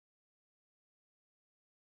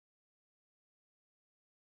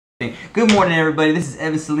Good morning, everybody. This is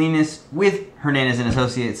Evan Salinas with Hernandez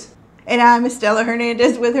Associates. And I'm Estella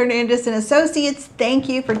Hernandez with Hernandez Associates. Thank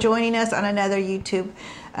you for joining us on another YouTube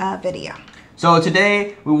video. So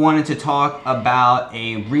today we wanted to talk about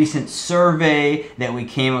a recent survey that we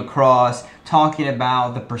came across talking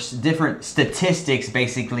about the different statistics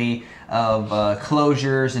basically of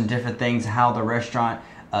closures and different things, how the restaurant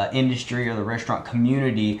industry or the restaurant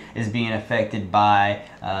community is being affected by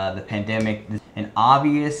the pandemic. An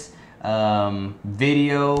obvious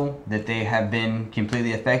video that they have been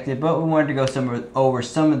completely affected, but we wanted to go over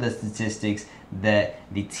some of the statistics that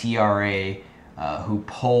the TRA who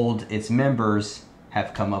polled its members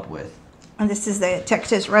have come up with. And this is the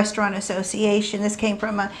Texas Restaurant Association. This came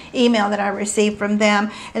from an email that I received from them.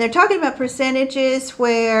 And they're talking about percentages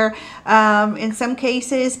where in some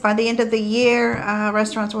cases by the end of the year,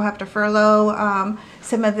 restaurants will have to furlough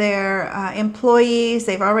some of their employees.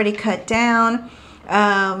 They've already cut down.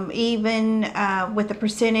 Even with the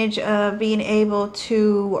percentage of being able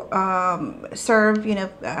to serve,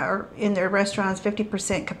 in their restaurants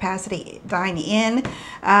 50% capacity dine-in,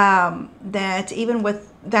 that even with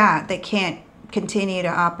that they can't continue to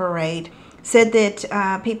operate. Said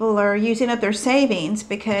that people are using up their savings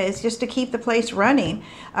because just to keep the place running,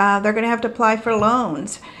 they're going to have to apply for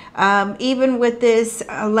loans. Even with this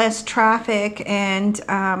less traffic and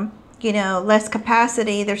less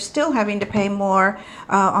capacity, they're still having to pay more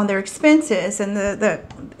on their expenses. And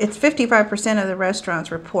it's 55% of the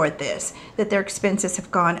restaurants report this, that their expenses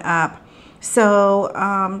have gone up. So,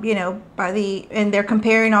 and they're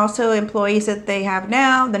comparing also employees that they have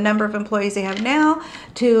now, the number of employees they have now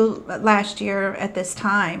to last year at this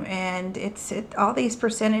time. And all these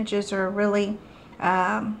percentages are really,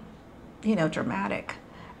 dramatic.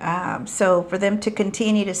 So for them to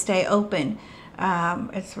continue to stay open,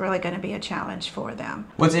 it's really going to be a challenge for them.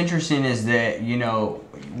 What's interesting is that,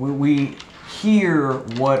 we hear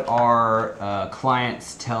what our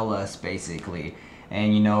clients tell us basically.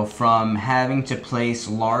 And, from having to place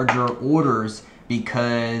larger orders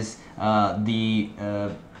because the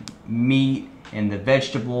meat and the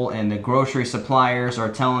vegetable and the grocery suppliers are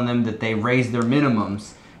telling them that they raised their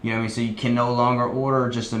minimums. So you can no longer order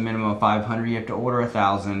just a minimum of 500. You have to order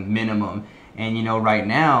 1,000 minimum. And, right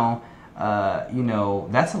now,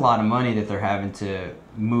 that's a lot of money that they're having to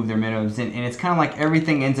move their minimums in. And it's kind of like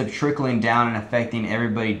everything ends up trickling down and affecting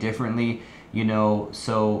everybody differently,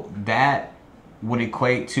 so that would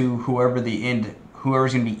equate to whoever's going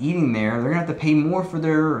to be eating there, they're going to have to pay more for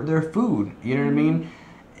their food, you know what I mean?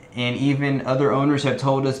 And even other owners have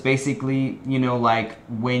told us basically, like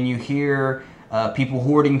when you hear people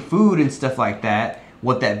hoarding food and stuff like that,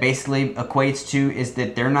 what that basically equates to is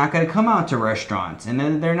that they're not going to come out to restaurants, and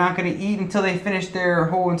then they're not going to eat until they finish their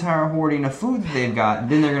whole entire hoarding of food that they've got,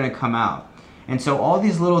 then they're going to come out. And so all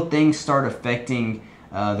these little things start affecting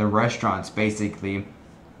the restaurants basically.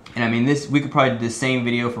 And I mean, we could probably do the same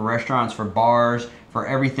video for restaurants, for bars, for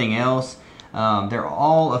everything else. They're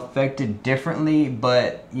all affected differently,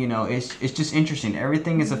 but it's just interesting.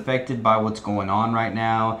 Everything is affected by what's going on right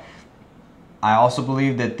now. I also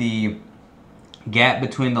believe that the gap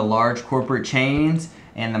between the large corporate chains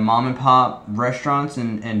and the mom and pop restaurants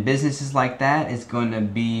and businesses like that is going to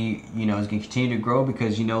be, is going to continue to grow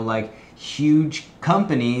because, like huge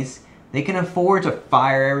companies, they can afford to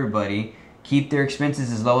fire everybody, keep their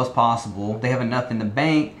expenses as low as possible. They have enough in the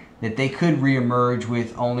bank that they could reemerge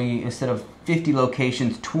with only, instead of 50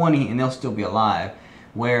 locations, 20, and they'll still be alive.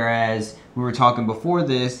 Whereas we were talking before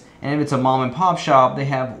this, and if it's a mom and pop shop, they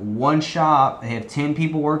have one shop, they have 10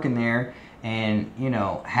 people working there, and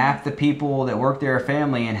half the people that work there are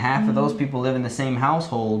family, and half of those people live in the same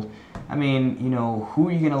household. I mean, who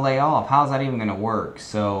are you going to lay off? How's that even going to work?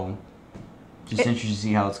 So just interested to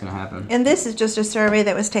see how it's going to happen. And this is just a survey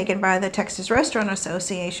that was taken by the Texas Restaurant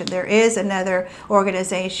Association. There is another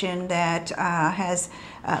organization that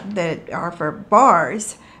that are for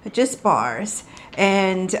bars, just bars,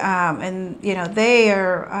 and they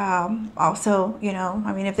are also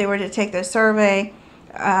if they were to take the survey,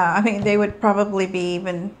 they would probably be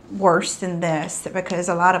even worse than this because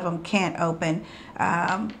a lot of them can't open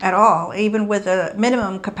at all, even with a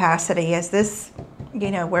minimum capacity as this,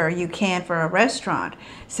 where you can for a restaurant.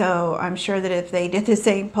 So I'm sure that if they did the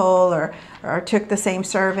same poll or took the same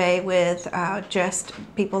survey with just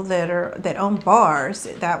people that own bars,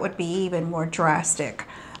 that would be even more drastic.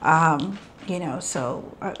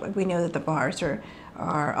 So we know that the bars are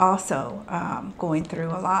also going through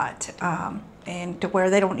a lot. And to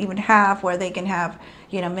where they don't even have where they can have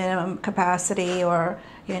minimum capacity, or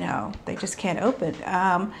they just can't open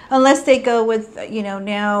unless they go with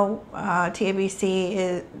now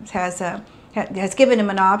TABC has has given them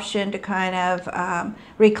an option to kind of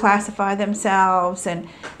reclassify themselves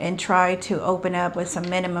and try to open up with some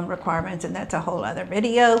minimum requirements, and that's a whole other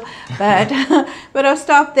video. But but I'll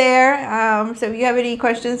stop there. So if you have any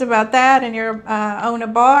questions about that and you own a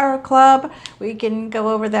bar or club, we can go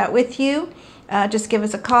over that with you. Just give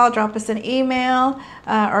us a call, drop us an email,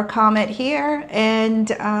 or comment here, and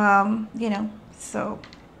so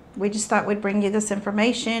we just thought we'd bring you this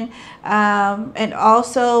information, and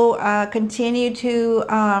also continue to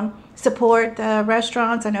support the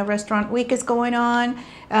restaurants. I know Restaurant Week is going on.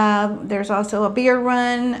 There's also a beer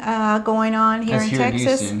run going on here in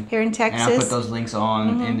Texas. Here in Texas. And I'll put those links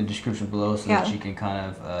on in the description below so that you can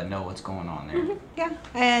kind of know what's going on there. Yeah,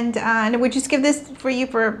 and we just give this for you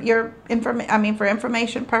for your for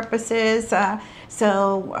information purposes.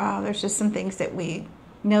 So there's just some things that we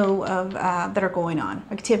know of that are going on,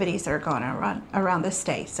 activities that are going on around the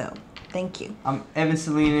state. So thank you. I'm Evan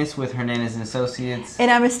Salinas with Hernandez Associates.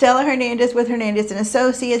 And I'm Estella Hernandez with Hernandez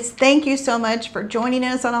Associates. Thank you so much for joining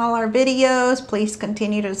us on all our videos. Please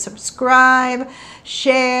continue to subscribe,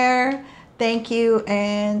 share. Thank you,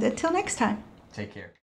 and until next time. Take care.